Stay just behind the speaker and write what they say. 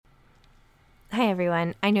Hi,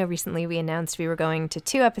 everyone. I know recently we announced we were going to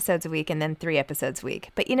 2 episodes a week and then 3 episodes a week.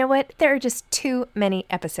 But you know what? There are just too many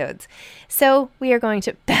episodes. So we are going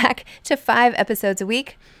back to 5 episodes a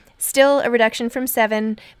week. Still a reduction from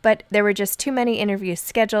 7, but there were just too many interviews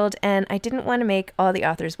scheduled, and I didn't want to make all the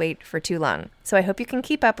authors wait for too long. So I hope you can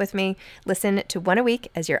keep up with me. Listen to 1 a week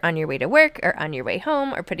as you're on your way to work or on your way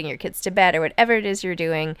home or putting your kids to bed or whatever it is you're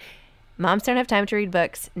doing. Moms Don't Have Time to Read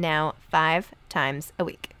Books, now 5 times a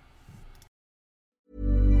week.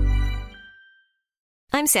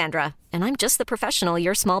 I'm Sandra, and I'm just the professional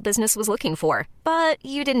your small business was looking for. But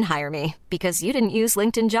you didn't hire me because you didn't use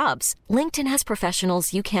LinkedIn Jobs. LinkedIn has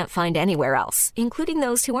professionals you can't find anywhere else, including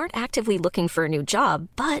those who aren't actively looking for a new job,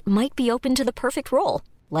 but might be open to the perfect role,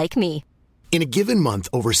 like me. In a given month,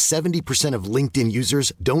 over 70% of LinkedIn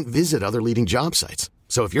users don't visit other leading job sites.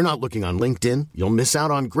 So if you're not looking on LinkedIn, you'll miss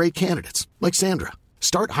out on great candidates like Sandra.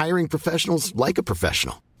 Start hiring professionals like a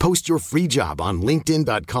professional. Post your free job on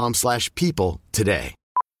linkedin.com/people today.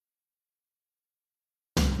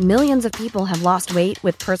 Millions of people have lost weight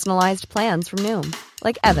with personalized plans from Noom.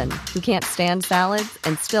 Like Evan, who can't stand salads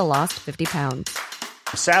and still lost 50 pounds.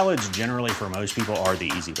 Salads generally for most people are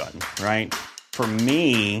the easy button, right? For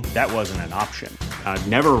me, that wasn't an option. I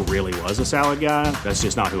never really was a salad guy. That's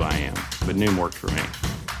just not who I am. But Noom worked for me.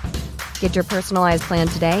 Get your personalized plan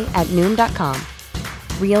today at Noom.com.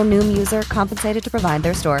 Real Noom user compensated to provide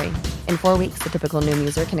their story. In 4 weeks, the typical Noom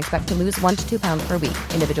user can expect to lose 1 to 2 pounds per week.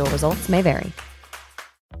 Individual results may vary.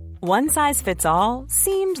 One size fits all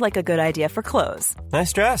seemed like a good idea for clothes.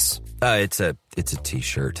 Nice dress. It's a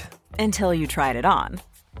t-shirt. Until you tried it on.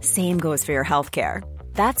 Same goes for your healthcare.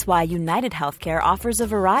 That's why United Healthcare offers a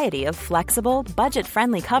variety of flexible,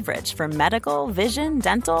 budget-friendly coverage for medical, vision,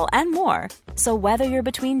 dental, and more. So whether you're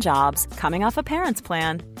between jobs, coming off a parent's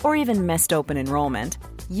plan, or even missed open enrollment,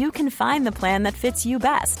 you can find the plan that fits you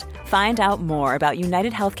best. Find out more about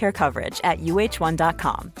United Healthcare coverage at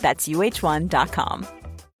uh1.com. That's uh1.com.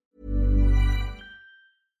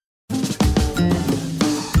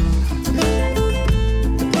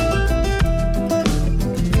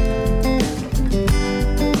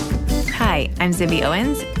 Hi, I'm Zibby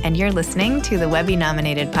Owens, and you're listening to the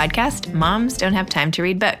Webby-nominated podcast, Moms Don't Have Time to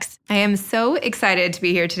Read Books. I am so excited to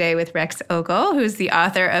be here today with Rex Ogle, who's the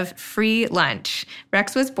author of Free Lunch.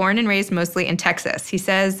 Rex was born and raised mostly in Texas. He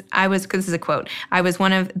says, this is a quote, "I was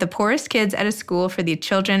one of the poorest kids at a school for the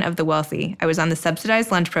children of the wealthy. I was on the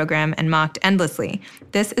subsidized lunch program and mocked endlessly.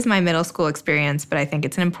 This is my middle school experience, but I think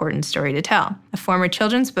it's an important story to tell." A former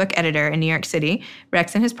children's book editor in New York City,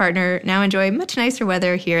 Rex and his partner now enjoy much nicer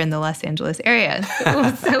weather here in the Los Angeles area.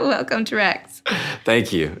 So welcome to Rex.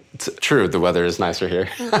 Thank you. It's true, the weather is nicer here.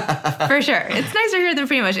 For sure. It's nicer here than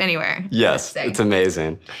pretty much anywhere. Yes, it's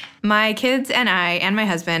amazing. My kids and I and my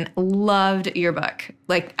husband loved your book.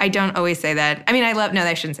 Like, I don't always say that. I mean, no,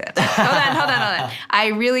 I shouldn't say that. Hold on. I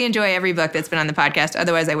really enjoy every book that's been on the podcast.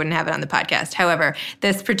 Otherwise, I wouldn't have it on the podcast. However,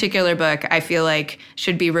 this particular book, I feel like,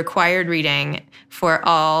 should be required reading for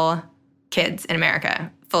all kids in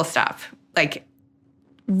America. Full stop. Like,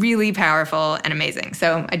 really powerful and amazing.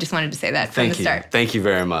 So I just wanted to say that from the start. Thank you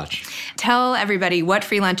very much. Tell everybody what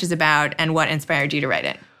Free Lunch is about and what inspired you to write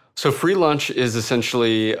it. So Free Lunch is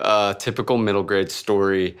essentially a typical middle grade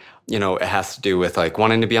story. You know, it has to do with like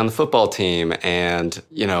wanting to be on the football team and,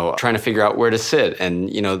 you know, trying to figure out where to sit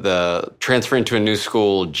and, you know, the transferring to a new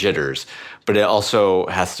school jitters. But it also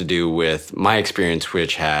has to do with my experience,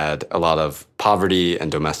 which had a lot of poverty and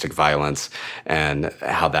domestic violence and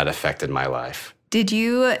how that affected my life. Did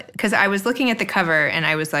you, because I was looking at the cover and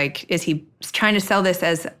I was like, is he trying to sell this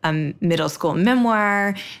as a middle school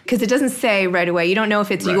memoir? Because it doesn't say right away. You don't know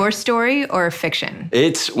if it's your story or fiction.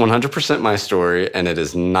 It's 100% my story, and it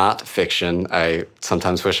is not fiction. I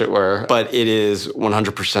sometimes wish it were. But it is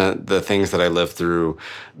 100% the things that I lived through,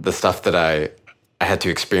 the stuff that I had to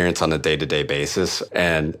experience on a day-to-day basis.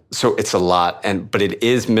 And so it's a lot, but it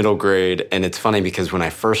is middle grade. And it's funny because when I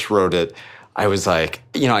first wrote it, I was like,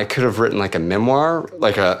 you know, I could have written like a memoir,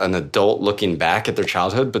 like an adult looking back at their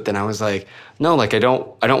childhood. But then I was like, no, like I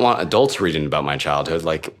don't want adults reading about my childhood.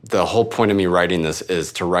 Like the whole point of me writing this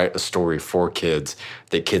is to write a story for kids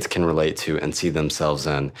that kids can relate to and see themselves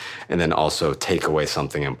in, and then also take away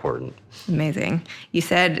something important. Amazing. You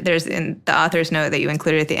said there's in the author's note that you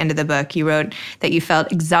included at the end of the book, you wrote that you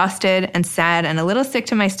felt exhausted and sad and a little sick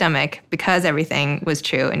to my stomach because everything was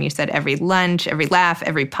true. And you said every lunch, every laugh,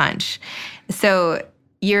 every punch. So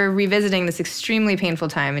you're revisiting this extremely painful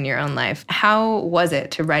time in your own life. How was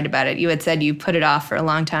it to write about it? You had said you put it off for a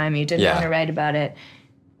long time. You didn't want to write about it.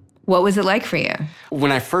 What was it like for you?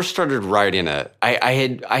 When I first started writing it, I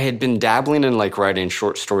had been dabbling in like writing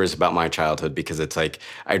short stories about my childhood, because it's like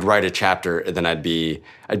I'd write a chapter and then I'd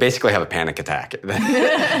basically have a panic attack.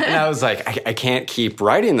 And I was like, I can't keep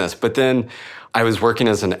writing this. But then I was working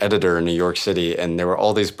as an editor in New York City, and there were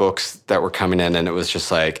all these books that were coming in, and it was just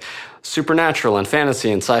like supernatural and fantasy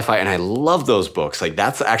and sci-fi, and I love those books. Like,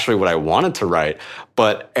 that's actually what I wanted to write.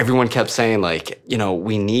 But everyone kept saying, like, you know,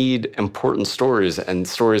 we need important stories and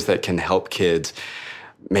stories that can help kids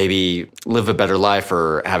maybe live a better life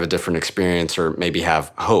or have a different experience or maybe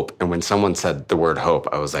have hope. And when someone said the word hope,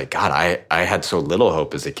 I was like, God, I had so little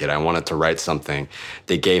hope as a kid. I wanted to write something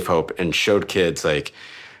that gave hope and showed kids, like,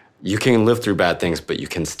 you can live through bad things, but you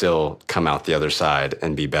can still come out the other side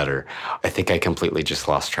and be better. I think I completely just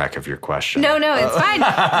lost track of your question. No, it's fine.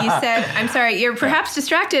 You said, I'm sorry, you're perhaps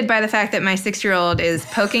distracted by the fact that my 6-year-old is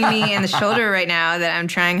poking me in the shoulder right now that I'm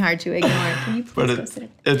trying hard to ignore. Can you please go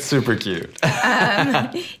sit? It's super cute.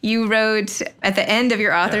 You wrote at the end of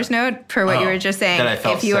your author's note, per what you were just saying,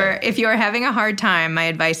 if you are having a hard time, my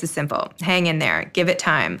advice is simple. Hang in there. Give it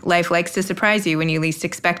time. Life likes to surprise you when you least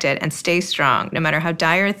expect it, and stay strong. No matter how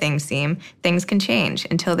dire things seem, things can change.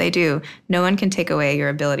 Until they do, no one can take away your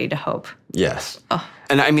ability to hope. Yes. Oh.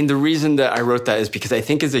 And I mean, the reason that I wrote that is because I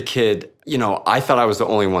think as a kid, you know, I thought I was the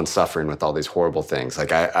only one suffering with all these horrible things.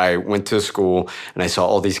 Like, I went to school and I saw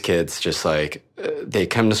all these kids just like, they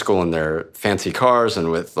come to school in their fancy cars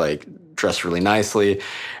and with like dressed really nicely.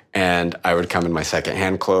 And I would come in my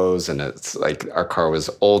secondhand clothes, and it's like our car was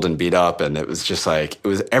old and beat up, and it was just like,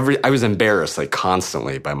 I was embarrassed like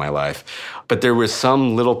constantly by my life. But there was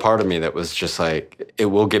some little part of me that was just like, it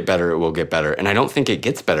will get better, it will get better. And I don't think it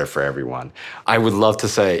gets better for everyone. I would love to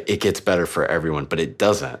say it gets better for everyone, but it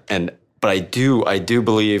doesn't. But I do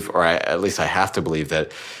believe, or at least I have to believe,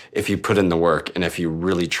 that if you put in the work and if you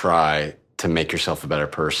really try to make yourself a better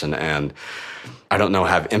person and, I don't know,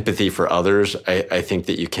 have empathy for others, I think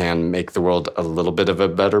that you can make the world a little bit of a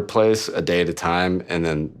better place a day at a time, and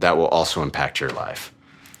then that will also impact your life.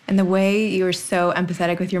 And the way you were so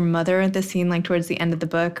empathetic with your mother at the scene, like towards the end of the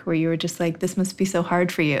book, where you were just like, this must be so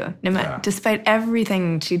hard for you. Despite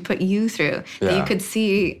everything she'd put you through, that you could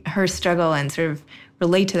see her struggle and sort of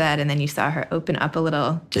relate to that, and then you saw her open up a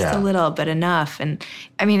little, just a little, but enough. And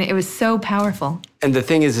I mean, it was so powerful. And the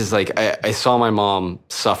thing is like, I saw my mom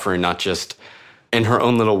suffering, not just in her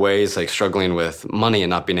own little ways, like struggling with money and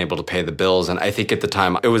not being able to pay the bills. And I think at the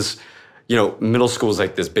time it was, you know, middle school was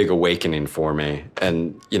like this big awakening for me.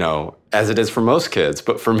 And, you know, as it is for most kids,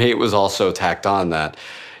 but for me, it was also tacked on that,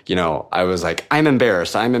 you know, I was like, I'm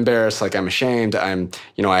embarrassed, like I'm ashamed.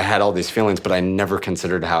 I had all these feelings, but I never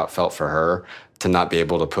considered how it felt for her to not be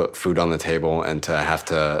able to put food on the table and to have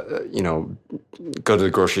to, you know, go to the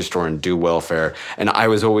grocery store and do welfare. And I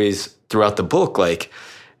was always, throughout the book, like,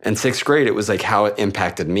 in 6th grade, it was like how it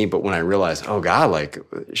impacted me. But when I realized, oh God, like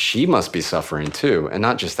she must be suffering too. And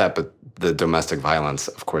not just that, but the domestic violence,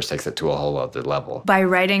 of course, takes it to a whole other level. By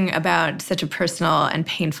writing about such a personal and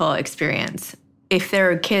painful experience, if there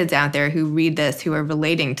are kids out there who read this, who are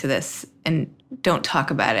relating to this and don't talk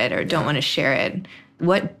about it or don't want to share it,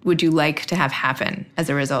 what would you like to have happen as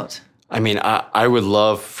a result? I mean, I would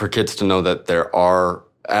love for kids to know that there are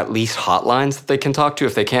at least hotlines that they can talk to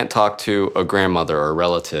if they can't talk to a grandmother or a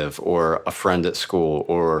relative or a friend at school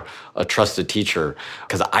or a trusted teacher,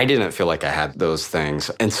 because I didn't feel like I had those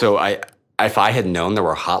things. And so if I had known there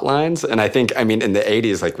were hotlines, and I think, I mean, in the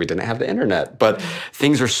 80s, like we didn't have the internet, but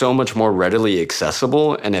things are so much more readily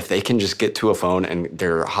accessible. And if they can just get to a phone, and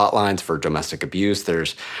there are hotlines for domestic abuse,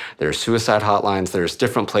 there's suicide hotlines, there's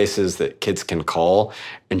different places that kids can call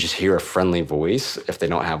and just hear a friendly voice if they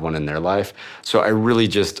don't have one in their life. So I really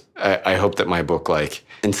I hope that my book like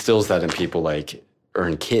instills that in people, like, or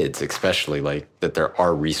in kids especially, like that there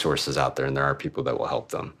are resources out there and there are people that will help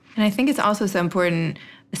them. And I think it's also so important,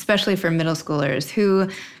 especially for middle schoolers who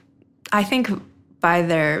I think by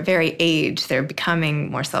their very age, they're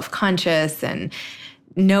becoming more self-conscious and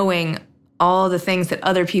knowing all the things that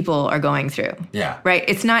other people are going through. Yeah. Right?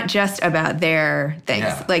 It's not just about their things.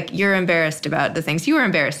 Yeah. Like you're embarrassed about the things you were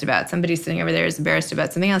embarrassed about. Somebody sitting over there is embarrassed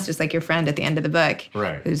about something else, just like your friend at the end of the book.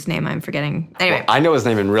 Right. Whose name I'm forgetting. Anyway. Well, I know his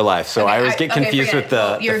name in real life, so I always get confused with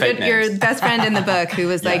the fake names. Your best friend in the book who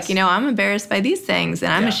was like, you know, I'm embarrassed by these things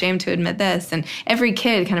and I'm ashamed to admit this. And every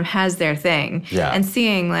kid kind of has their thing. Yeah. And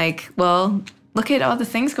seeing like, well, look at all the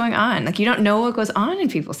things going on. Like, you don't know what goes on in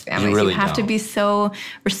people's families. You really have to be so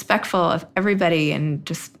respectful of everybody and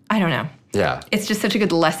just, I don't know. Yeah. It's just such a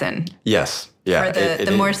good lesson. Yes. Yeah. For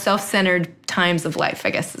the more self-centered times of life,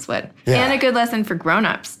 I guess is what. Yeah. And a good lesson for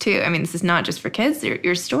grown-ups, too. I mean, this is not just for kids.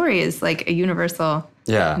 Your story is like a universal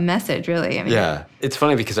message, really. I mean, yeah. It's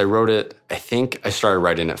funny because I wrote it, I think I started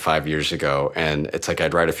writing it 5 years ago, and it's like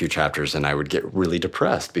I'd write a few chapters and I would get really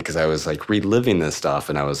depressed because I was like reliving this stuff,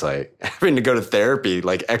 and I was like having to go to therapy,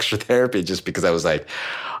 like extra therapy, just because I was like,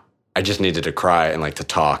 I just needed to cry and like to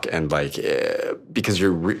talk, and like, because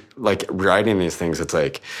you're like writing these things, it's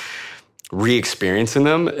like, re-experiencing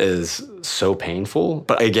them is so painful.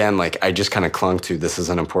 But again, like I just kind of clung to, this is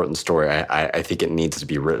an important story. I think it needs to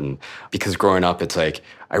be written. Because growing up, it's like,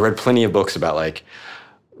 I read plenty of books about like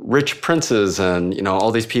rich princes and, you know,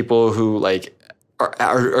 all these people who like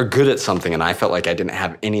are good at something. And I felt like I didn't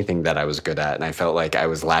have anything that I was good at. And I felt like I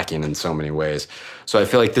was lacking in so many ways. So I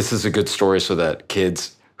feel like this is a good story so that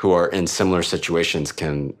kids who are in similar situations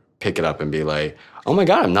can pick it up and be like, oh my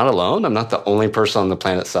God, I'm not alone. I'm not the only person on the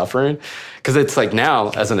planet suffering. Because it's like now,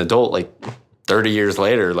 as an adult, like 30 years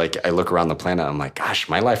later, like I look around the planet, I'm like, gosh,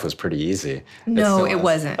 my life was pretty easy. No, it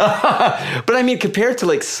wasn't. But I mean, compared to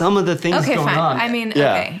like some of the things going on. I mean,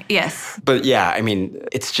 okay, yes. But yeah, I mean,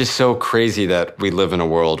 it's just so crazy that we live in a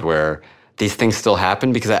world where these things still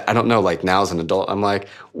happen, because I don't know, like now as an adult, I'm like,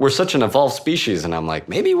 we're such an evolved species. And I'm like,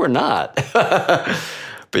 maybe we're not.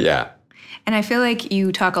 But yeah. And I feel like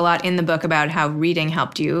you talk a lot in the book about how reading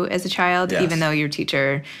helped you as a child, even though your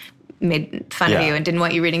teacher made fun of you and didn't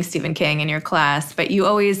want you reading Stephen King in your class. But you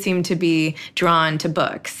always seem to be drawn to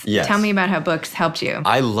books. Yes. Tell me about how books helped you.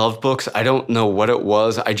 I love books. I don't know what it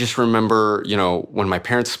was. I just remember, you know, when my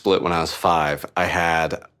parents split when I was 5, I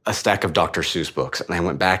had a stack of Dr. Seuss books, and I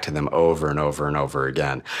went back to them over and over and over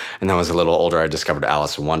again. And then when I was a little older, I discovered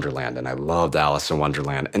Alice in Wonderland, and I loved Alice in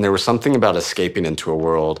Wonderland. And there was something about escaping into a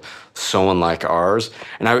world so unlike ours.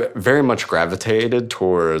 And I very much gravitated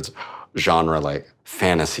towards genre like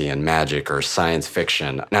fantasy and magic or science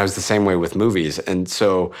fiction. And I was the same way with movies. And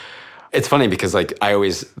so it's funny because like I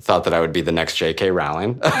always thought that I would be the next J.K.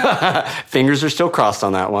 Rowling. Fingers are still crossed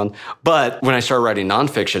on that one. But when I started writing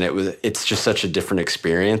nonfiction, it's just such a different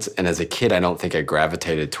experience. And as a kid, I don't think I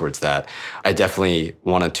gravitated towards that. I definitely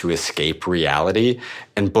wanted to escape reality.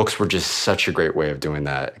 And books were just such a great way of doing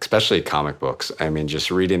that, especially comic books. I mean,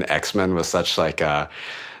 just reading X-Men was such like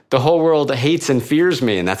the whole world hates and fears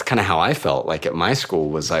me. And that's kind of how I felt like at my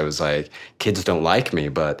school. I was like, kids don't like me,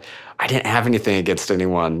 but I didn't have anything against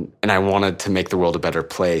anyone, and I wanted to make the world a better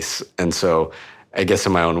place. And so I guess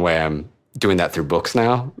in my own way, I'm doing that through books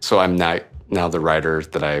now. So I'm not now the writer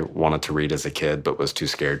that I wanted to read as a kid but was too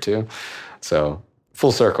scared to. So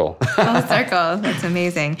full circle. Full circle. That's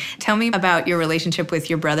amazing. Tell me about your relationship with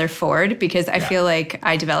your brother Ford, because I feel like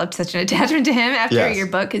I developed such an attachment to him after your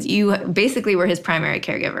book, because you basically were his primary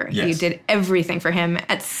caregiver. Yes. You did everything for him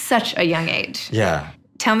at such a young age. Yeah.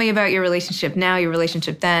 Tell me about your relationship now, your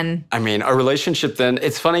relationship then. I mean, our relationship then,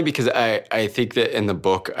 it's funny because I think that in the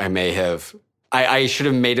book I should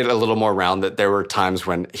have made it a little more round, that there were times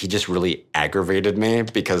when he just really aggravated me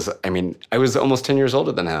because, I mean, I was almost 10 years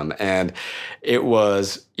older than him. And it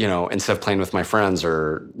was, you know, instead of playing with my friends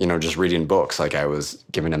or, you know, just reading books, like I was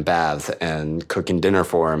giving him baths and cooking dinner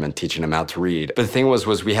for him and teaching him how to read. But the thing was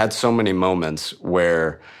we had so many moments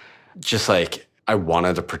where just like, I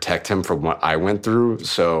wanted to protect him from what I went through.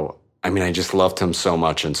 So, I mean, I just loved him so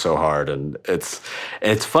much and so hard. And it's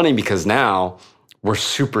funny because now we're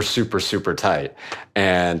super, super, super tight.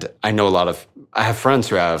 And I know I have friends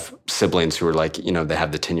who have siblings who are like, you know, they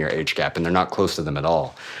have the 10-year age gap and they're not close to them at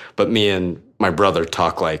all. But me and my brother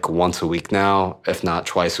talk like once a week now, if not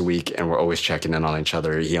twice a week. And we're always checking in on each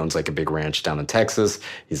other. He owns like a big ranch down in Texas.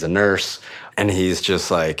 He's a nurse. And he's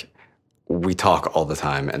just like, we talk all the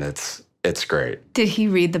time, and it's great. Did he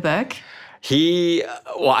read the book?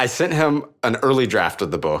 I sent him an early draft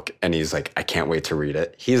of the book, and he's like, I can't wait to read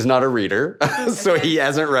it. He's not a reader, so he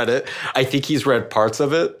hasn't read it. I think he's read parts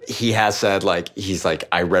of it. He has said, like, he's like,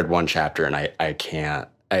 I read one chapter, and I can't.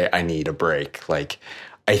 I need a break. Like,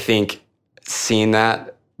 I think seeing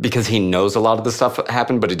that, because he knows a lot of the stuff that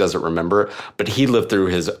happened, but he doesn't remember it. But he lived through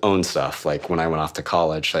his own stuff. Like, when I went off to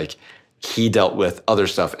college, like, he dealt with other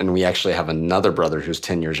stuff, and we actually have another brother who's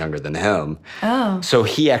 10 years younger than him. Oh. So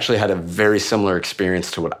he actually had a very similar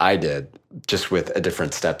experience to what I did, just with a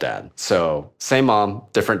different stepdad. So same mom,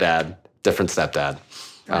 different dad, different stepdad.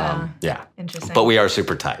 Yeah. Interesting. But we are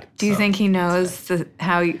super tight. Do you think he knows the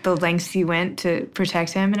lengths you went to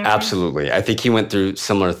protect him and everything? Absolutely. I think he went through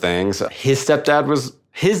similar things. His dad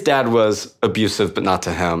was abusive, but not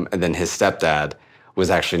to him. And then his stepdad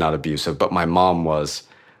was actually not abusive, but my mom was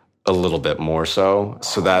a little bit more so.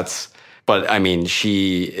 But I mean,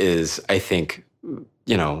 she is, I think,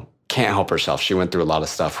 you know, can't help herself. She went through a lot of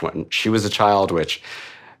stuff when she was a child, which,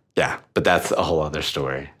 yeah, but that's a whole other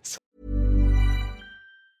story. So.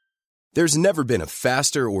 There's never been a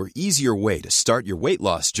faster or easier way to start your weight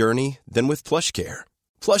loss journey than with PlushCare.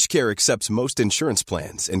 PlushCare accepts most insurance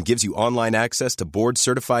plans and gives you online access to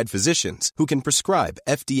board-certified physicians who can prescribe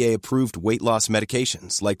FDA-approved weight loss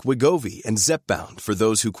medications like Wegovy and Zepbound for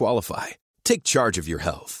those who qualify. Take charge of your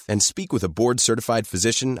health and speak with a board-certified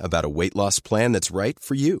physician about a weight loss plan that's right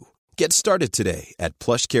for you. Get started today at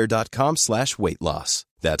plushcare.com/weight loss.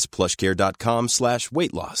 That's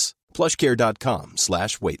plushcare.com/weight loss.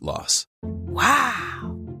 plushcare.com/weight loss.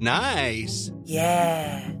 Wow. Nice.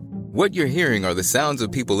 Yeah. What you're hearing are the sounds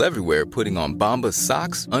of people everywhere putting on Bombas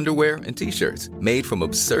socks, underwear, and T-shirts made from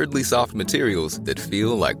absurdly soft materials that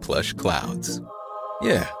feel like plush clouds.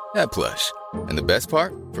 Yeah, that plush. And the best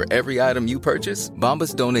part? For every item you purchase,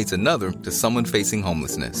 Bombas donates another to someone facing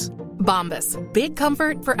homelessness. Bombas. Big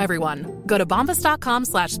comfort for everyone. Go to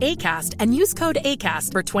bombas.com/ACAST and use code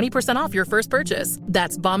ACAST for 20% off your first purchase.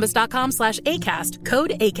 That's bombas.com/ACAST.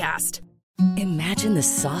 Code ACAST. Imagine the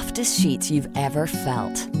softest sheets you've ever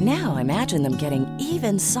felt. Now imagine them getting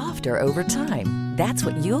even softer over time. That's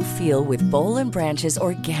what you'll feel with Boll & Branch's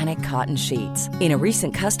organic cotton sheets. In a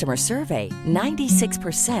recent customer survey,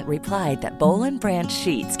 96% replied that Boll & Branch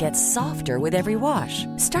sheets get softer with every wash.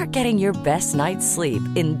 Start getting your best night's sleep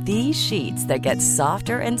in these sheets that get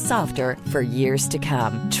softer and softer for years to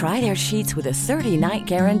come. Try their sheets with a 30-night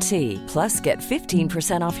guarantee. Plus, get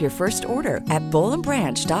 15% off your first order at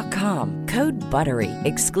bollandbranch.com. Code BUTTERY.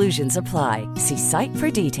 Exclusions apply. See site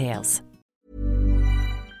for details.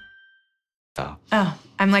 Oh,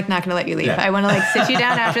 I'm like not going to let you leave. Yeah. I want to like sit you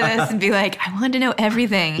down after this and be like, I want to know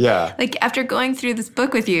everything. Yeah. Like after going through this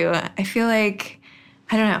book with you, I feel like,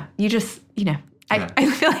 I don't know, you just, you know, I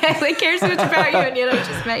feel like I like care so much about you and yet I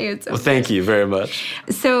just met you. Well, thank you very much.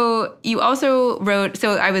 So you also wrote,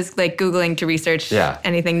 so I was like Googling to research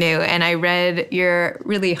anything new, and I read your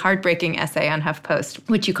really heartbreaking essay on HuffPost,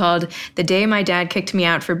 which you called "The Day My Dad Kicked Me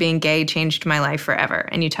Out for Being Gay Changed My Life Forever."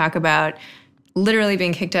 And you talk about literally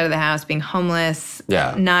being kicked out of the house, being homeless,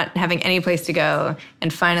 not having any place to go,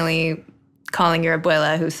 and finally calling your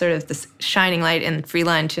abuela, who's sort of this shining light in free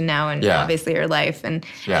lunch and now in obviously your life. And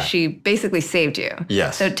she basically saved you.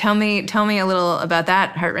 Yes. So tell me a little about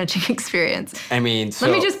that heart-wrenching experience. I mean,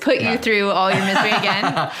 let me just put you through all your misery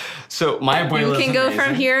again. So my abuela, you can go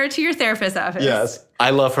from here to your therapist's office. Yes. I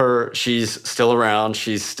love her. She's still around.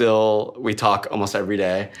 We talk almost every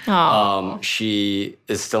day. She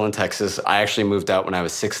is still in Texas. I actually moved out when I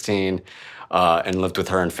was 16. And lived with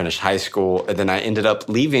her and finished high school. And then I ended up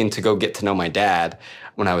leaving to go get to know my dad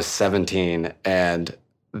when I was 17. And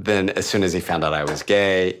then as soon as he found out I was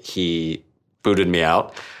gay, he booted me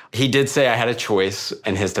out. He did say I had a choice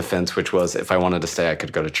in his defense, which was if I wanted to stay, I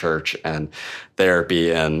could go to church and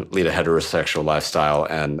therapy and lead a heterosexual lifestyle.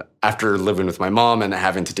 And after living with my mom and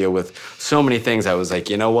having to deal with so many things, I was like,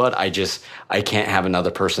 you know what? I can't have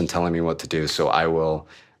another person telling me what to do. So I will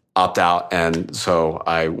opt out. And so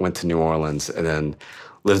I went to New Orleans and then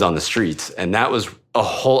lived on the streets. And that was a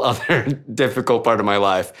whole other difficult part of my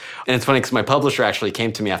life. And it's funny because my publisher actually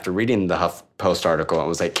came to me after reading the HuffPost article and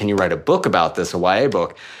was like, can you write a book about this, a YA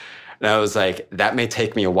book? And I was like, that may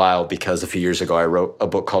take me a while because a few years ago I wrote a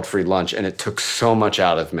book called Free Lunch and it took so much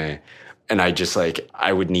out of me. And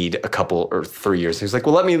I would need a couple or 3 years. He was like,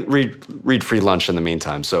 well, let me read Free Lunch in the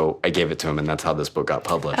meantime. So I gave it to him, and that's how this book got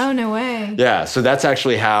published. Oh, no way. Yeah, so that's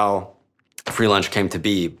actually how Free Lunch came to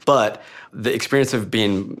be. But the experience of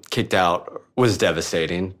being kicked out was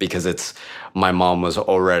devastating because my mom was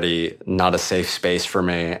already not a safe space for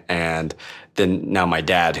me. And then now my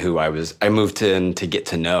dad, who I moved in to get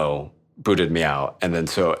to know, booted me out. And then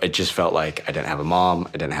so it just felt like I didn't have a mom,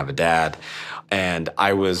 I didn't have a dad. And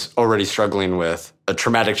I was already struggling with a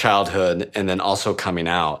traumatic childhood and then also coming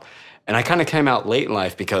out. And I kind of came out late in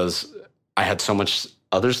life because I had so much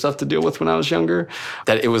other stuff to deal with when I was younger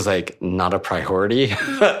that it was like not a priority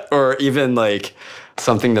or even like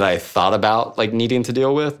something that I thought about like needing to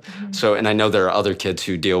deal with. Mm-hmm. So, and I know there are other kids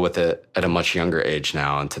who deal with it at a much younger age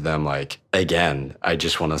now. And to them, like, again, I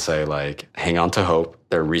just want to say like, hang on to hope.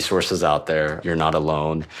 There are resources out there. You're not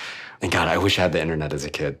alone. And God, I wish I had the internet as a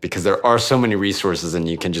kid because there are so many resources and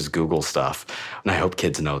you can just Google stuff. And I hope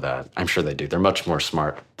kids know that. I'm sure they do. They're much more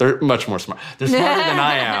smart. They're much more smart. They're smarter than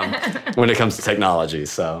I am when it comes to technology.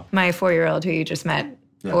 So my 4-year-old who you just met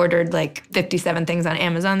ordered like 57 things on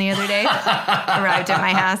Amazon the other day, arrived at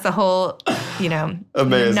my house, a whole,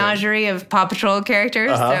 menagerie of Paw Patrol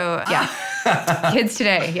characters. So yeah, kids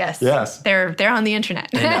today, yes. They're on the internet.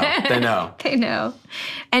 They know. They know.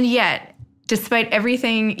 And yet, despite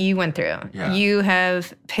everything you went through, you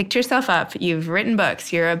have picked yourself up, you've written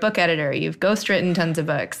books, you're a book editor, you've ghostwritten tons of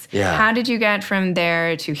books. Yeah. How did you get from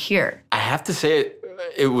there to here? I have to say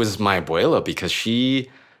it was my abuela, because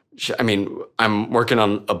I mean, I'm working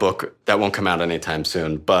on a book that won't come out anytime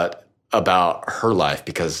soon, but about her life,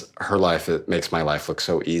 because her life, it makes my life look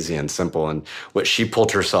so easy and simple. And what she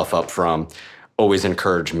pulled herself up from always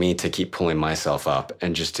encouraged me to keep pulling myself up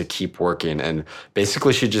and just to keep working. And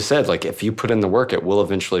basically she just said, like, if you put in the work, it will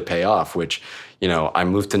eventually pay off, which, you know, I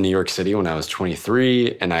moved to New York City when I was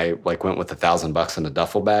 23, and I like went with $1,000 in a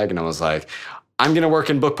duffel bag, and I was like, I'm going to work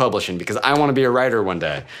in book publishing because I want to be a writer one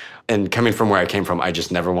day. And coming from where I came from, I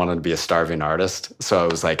just never wanted to be a starving artist. So I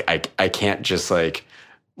was like, I can't just like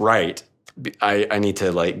write. I need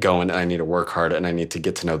to like go and I need to work hard and I need to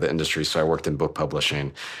get to know the industry. So I worked in book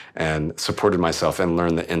publishing and supported myself and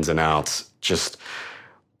learned the ins and outs just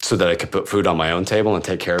so that I could put food on my own table and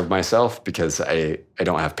take care of myself, because I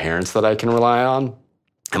don't have parents that I can rely on.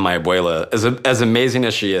 And my abuela, as amazing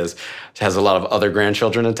as she is, has a lot of other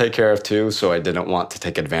grandchildren to take care of too. So I didn't want to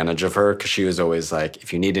take advantage of her, because she was always like,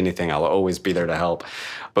 if you need anything, I'll always be there to help.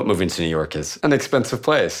 But moving to New York is an expensive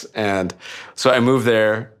place. And so I moved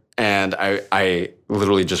there, and I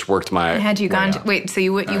literally just worked my... Had you gone so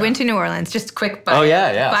you went to New Orleans, just quick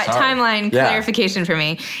timeline clarification for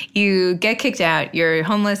me. You get kicked out, you're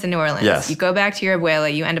homeless in New Orleans. Yes. You go back to your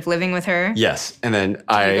abuela, you end up living with her. Yes. And then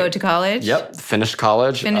you go to college? Yep. Finished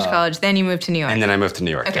college. Then you moved to New York. And then I moved to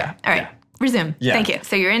New York. Okay. Yeah. All right. Yeah. Resume. Yeah. Thank you.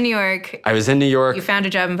 So you're in New York. I was in New York. You found a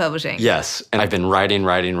job in publishing. Yes. And I've been writing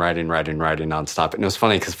nonstop. And it was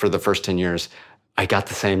funny because for the first 10 years, I got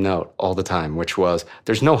the same note all the time, which was,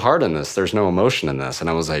 there's no heart in this. There's no emotion in this. And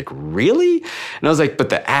I was like, really? And I was like, but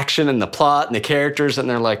the action and the plot and the characters. And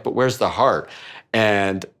they're like, but where's the heart?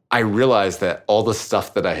 And I realized that all the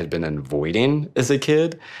stuff that I had been avoiding as a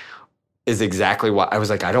kid is exactly why I was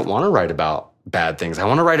like, I don't want to write about bad things. I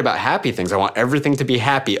want to write about happy things. I want everything to be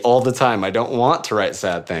happy all the time. I don't want to write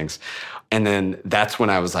sad things. And then that's when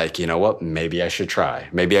I was like, you know what? Maybe I should try.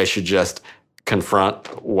 Maybe I should just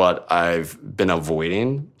confront what I've been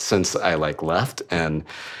avoiding since I left. And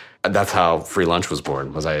that's how Free Lunch was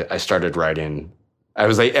born, was I started writing. I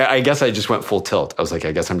was like, I guess I just went full tilt. I was like,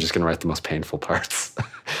 I guess I'm just going to write the most painful parts.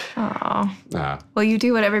 Oh. Well, you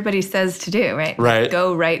do what everybody says to do, right? Right.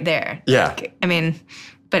 Go right there. Yeah. I mean,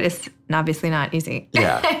 but it's obviously not easy.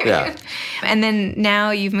 Yeah. And then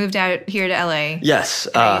now you've moved out here to LA. Yes.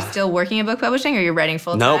 Are you still working in book publishing, or you're writing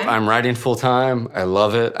full-time? Nope, I'm writing full-time. I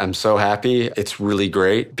love it. I'm so happy. It's really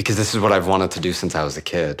great, because this is what I've wanted to do since I was a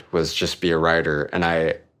kid, was just be a writer. And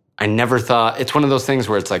I never thought, it's one of those things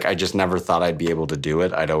where it's like, I just never thought I'd be able to do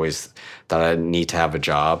it. I'd always thought I'd need to have a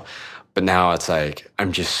job. But now it's like,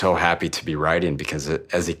 I'm just so happy to be writing, because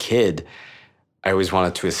as a kid, I always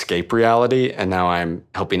wanted to escape reality, and now I'm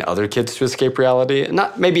helping other kids to escape reality.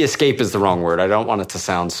 Not, maybe escape is the wrong word. I don't want it to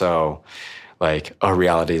sound so like, oh,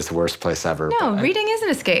 reality is the worst place ever. No, reading is an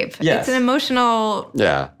escape. Yes. It's an emotional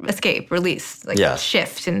escape, release,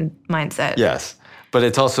 shift in mindset. Yes. But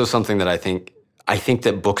it's also something that I think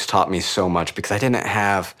that books taught me so much, because I didn't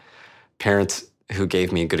have parents who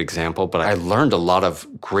gave me a good example, but I learned a lot of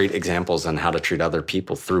great examples on how to treat other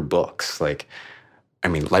people through books.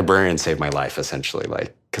 Librarians saved my life, essentially,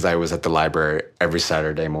 because I was at the library every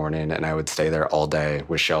Saturday morning, and I would stay there all day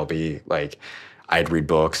with Shelby. I'd read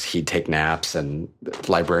books, he'd take naps, and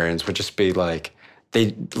librarians would just be like,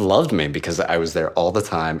 they loved me because I was there all the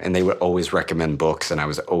time, and they would always recommend books, and I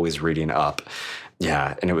was always reading up.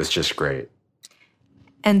 Yeah, and it was just great.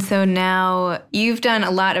 And so now you've done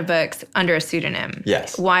a lot of books under a pseudonym.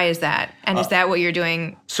 Yes. Why is that? And is that what you're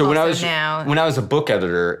doing when I was a book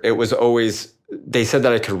editor, it was always, they said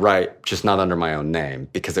that I could write, just not under my own name,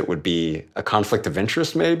 because it would be a conflict of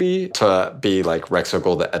interest maybe to be like Rex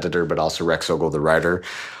Ogle, the editor, but also Rex Ogle, the writer.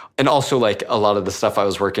 And also a lot of the stuff I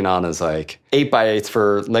was working on is 8x8s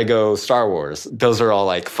for Lego Star Wars. Those are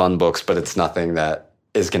all fun books, but it's nothing that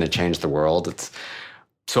is going to change the world.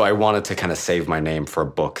 So I wanted to kind of save my name for a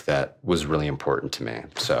book that was really important to me.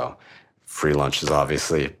 So Free Lunch is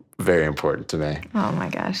obviously very important to me. Oh my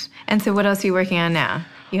gosh. And so what else are you working on now?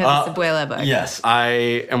 You have this Abuela book. Yes. I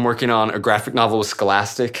am working on a graphic novel with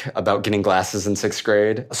Scholastic about getting glasses in 6th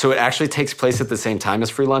grade. So it actually takes place at the same time as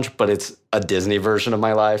Free Lunch, but it's a Disney version of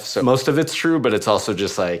my life. So most of it's true, but it's also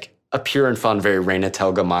just a pure and fun, very Raina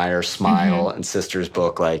Telgemeier Smile and Sisters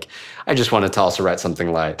book. I just wanted to also write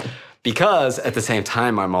something light. Because at the same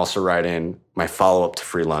time, I'm also writing my follow-up to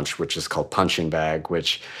Free Lunch, which is called Punching Bag,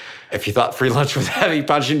 which if you thought Free Lunch was heavy,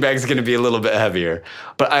 Punching Bag is going to be a little bit heavier.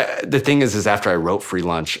 But the thing is after I wrote Free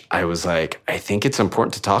Lunch, I was like, I think it's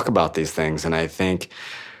important to talk about these things. And I think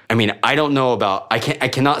I mean, I don't know about, I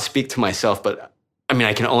cannot speak to myself, but I mean,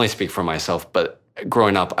 I can only speak for myself. But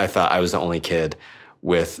growing up, I thought I was the only kid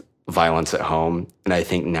with violence at home. And I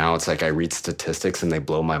think now it's like I read statistics and they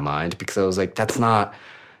blow my mind, because I was like, that's not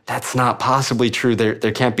possibly true.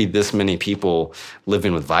 There can't be this many people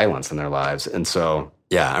living with violence in their lives. And so,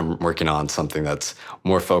 yeah, I'm working on something that's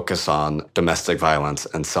more focused on domestic violence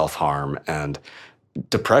and self-harm and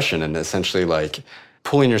depression, and essentially like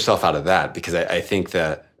pulling yourself out of that, because I think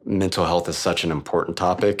that mental health is such an important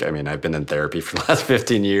topic. I mean, I've been in therapy for the last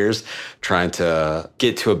 15 years trying to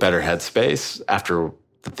get to a better headspace after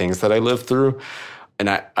the things that I lived through. And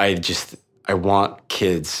I want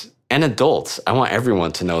kids and adults, I want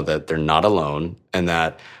everyone to know that they're not alone, and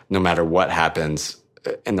that no matter what happens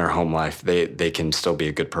in their home life, they can still be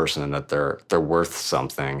a good person, and that they're worth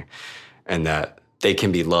something, and that they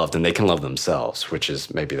can be loved and they can love themselves, which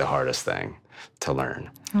is maybe the hardest thing to learn.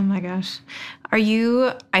 Oh my gosh. Are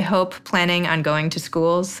you, I hope, planning on going to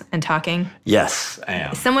schools and talking? Yes, I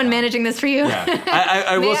am. Is someone managing this for you? Yeah.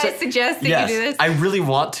 I will I suggest that yes, you do this? I really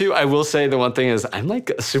want to. I will say the one thing is I'm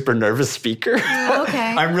like a super nervous speaker.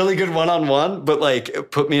 Okay. I'm really good one-on-one, but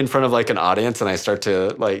like put me in front of like an audience and I start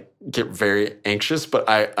to like get very anxious. But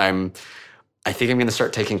I think I'm going to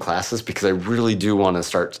start taking classes, because I really do want to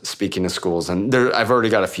start speaking to schools. And I've already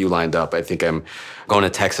got a few lined up. I think I'm going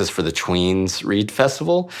to Texas for the Tweens Read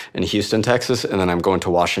Festival in Houston, Texas. And then I'm going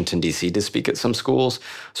to Washington, D.C. to speak at some schools.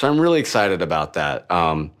 So I'm really excited about that.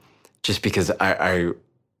 Just because I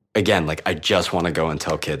just want to go and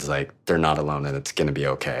tell kids like they're not alone and it's going to be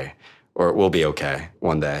okay. Or it will be okay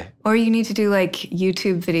one day. Or you need to do like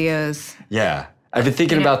YouTube videos. Yeah. I've been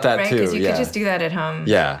thinking about that, right? too. Because you could just do that at home.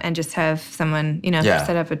 Yeah. And just have someone,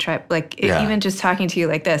 set up a tribe. Like, even just talking to you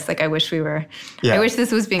like this, like, I wish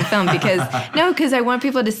this was being filmed, because, because I want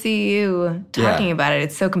people to see you talking about it.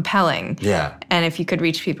 It's so compelling. Yeah. And if you could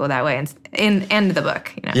reach people that way, and the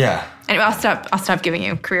book, Yeah. Anyway, I'll stop giving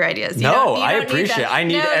you career ideas. I appreciate it. I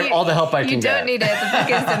need all the help I can get. You don't need it. The book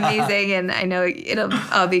is amazing, and I know it'll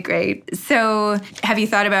all be great. So have you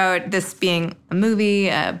thought about this being a movie,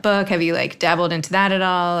 a book? Have you like dabbled into that at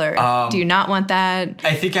all, or do you not want that?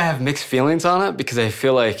 I think I have mixed feelings on it, because I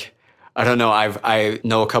feel like, I don't know, I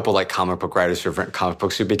know a couple like comic book writers who've written comic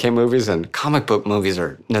books who became movies, and comic book movies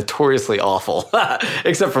are notoriously awful,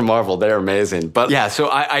 except for Marvel. They're amazing. But yeah, so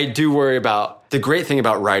I do worry about, the great thing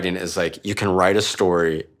about writing is like you can write a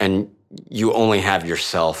story and you only have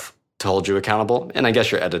yourself to hold you accountable. And I guess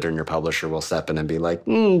your editor and your publisher will step in and be like,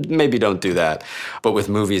 maybe don't do that. But with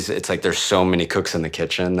movies, it's like there's so many cooks in the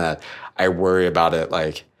kitchen that I worry about it.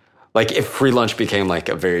 Like if Free Lunch became like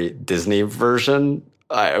a very Disney version,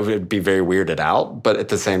 I would be very weirded out. But at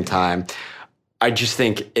the same time, I just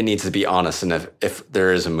think it needs to be honest. And if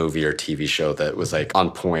there is a movie or TV show that was like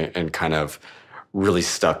on point and kind of really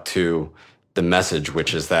stuck to the message,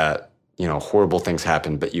 which is that, horrible things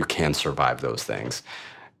happen, but you can survive those things.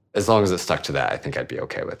 As long as it stuck to that, I think I'd be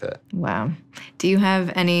okay with it. Wow. Do you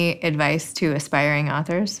have any advice to aspiring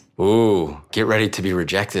authors? Ooh, get ready to be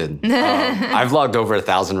rejected. I've logged over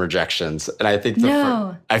 1,000 rejections, and I think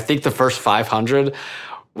the first 500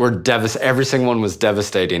 were every single one was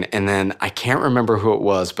devastating. And then I can't remember who it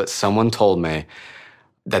was, but someone told me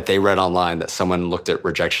that they read online that someone looked at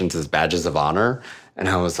rejections as badges of honor. And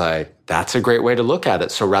I was like, that's a great way to look at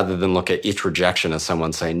it. So rather than look at each rejection as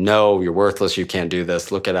someone saying, no, you're worthless, you can't do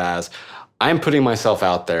this, look at it as, I'm putting myself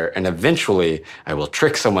out there, and eventually I will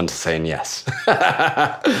trick someone to saying yes.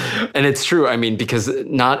 And it's true. I mean, because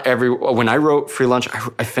when I wrote Free Lunch,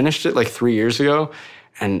 I finished it like 3 years ago,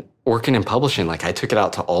 and working in publishing, like I took it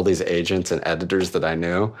out to all these agents and editors that I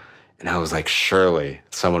knew. And I was like, surely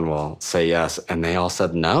someone will say yes. And they all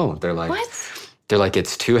said no. They're like, what? They're like,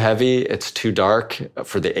 it's too heavy, it's too dark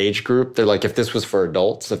for the age group. They're like, if this was for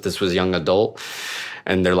adults, if this was young adult.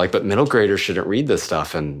 And they're like, but middle graders shouldn't read this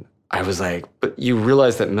stuff. And I was like, but you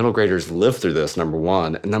realize that middle graders live through this, number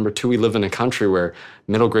one. And number two, we live in a country where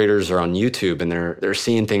middle graders are on YouTube and they're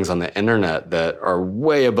seeing things on the internet that are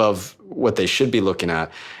way above what they should be looking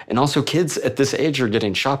at. And also kids at this age are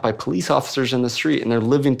getting shot by police officers in the street, and they're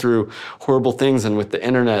living through horrible things. And with the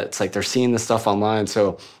internet, it's like they're seeing this stuff online.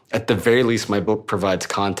 So at the very least, my book provides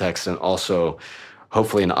context and also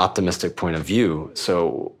hopefully an optimistic point of view.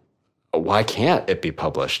 So why can't it be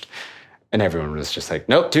published? And everyone was just like,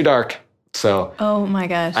 nope, too dark. So oh my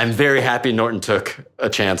gosh. I'm very happy Norton took a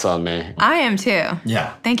chance on me. I am too.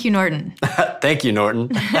 Yeah. Thank you, Norton. Thank you,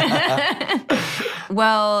 Norton.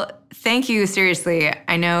 Well, thank you, seriously.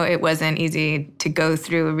 I know it wasn't easy to go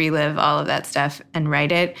through, relive all of that stuff and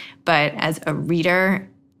write it, but as a reader,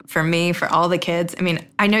 for me, for all the kids. I mean,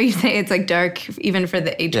 I know you say it's like dark even for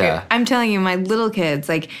the age group. I'm telling you, my little kids,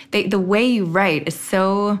 like the way you write is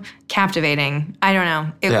so captivating. I don't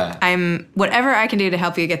know. I'm whatever I can do to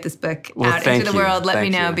help you get this book out into the world. Let me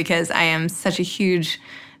know because I am such a huge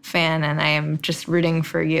fan and I am just rooting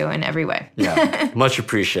for you in every way. Yeah, much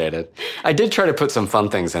appreciated. I did try to put some fun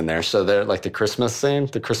things in there. So they're like the Christmas scene,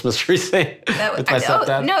 the Christmas tree scene with my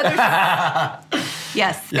stepdad. No,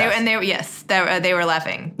 yes. They were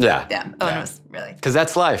laughing. Yeah. Owen was really. Because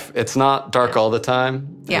that's life. It's not dark all the time.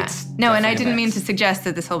 Yeah. No, and I didn't mean to suggest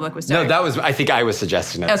that this whole book was dark. No, I think I was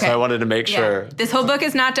suggesting it. Okay. So I wanted to make sure. This whole book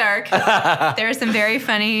is not dark. There are some very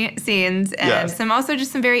funny scenes and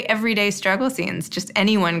some very everyday struggle scenes. Just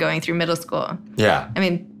anyone going through middle school. Yeah. I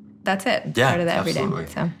mean, that's it. It's part of the everyday.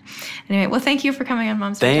 So anyway, well, thank you for coming on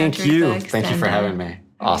Moms Don't Have Time to Read Books. Thank you for having me.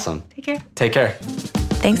 Awesome. Take care. Take care.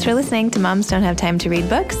 Thanks for listening to Moms Don't Have Time to Read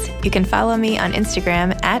Books. You can follow me on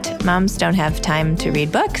Instagram at Moms Don't Have Time to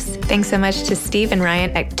Read Books. Thanks so much to Steve and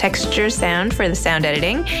Ryan at Texture Sound for the sound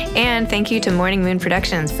editing. And thank you to Morning Moon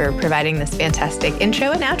Productions for providing this fantastic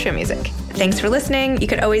intro and outro music. Thanks for listening. You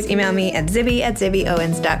could always email me at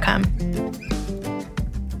zibby@zibbyowens.com.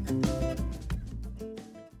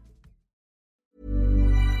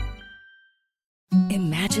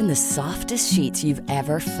 Imagine the softest sheets you've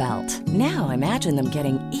ever felt. Now imagine them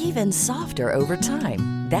getting even softer over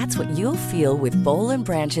time. That's what you'll feel with Boll &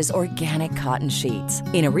 Branch's organic cotton sheets.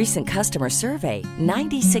 In a recent customer survey,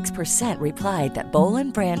 96% replied that Boll &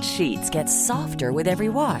 Branch sheets get softer with every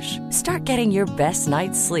wash. Start getting your best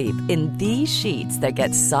night's sleep in these sheets that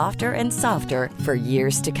get softer and softer for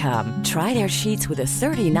years to come. Try their sheets with a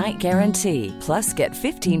 30-night guarantee. Plus, get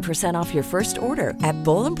 15% off your first order at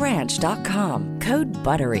bollandbranch.com. Code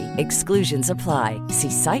BUTTERY. Exclusions apply. See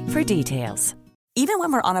site for details. Even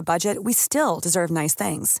when we're on a budget, we still deserve nice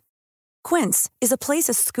things. Quince is a place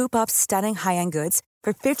to scoop up stunning high-end goods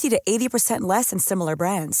for 50 to 80% less than similar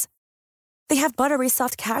brands. They have buttery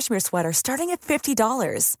soft cashmere sweaters starting at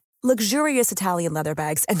 $50, luxurious Italian leather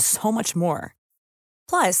bags, and so much more.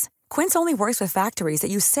 Plus, Quince only works with factories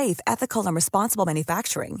that use safe, ethical, and responsible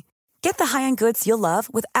manufacturing. Get the high-end goods you'll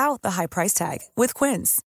love without the high price tag with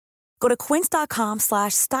Quince. Go to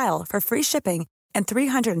quince.com/style for free shipping and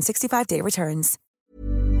 365-day returns.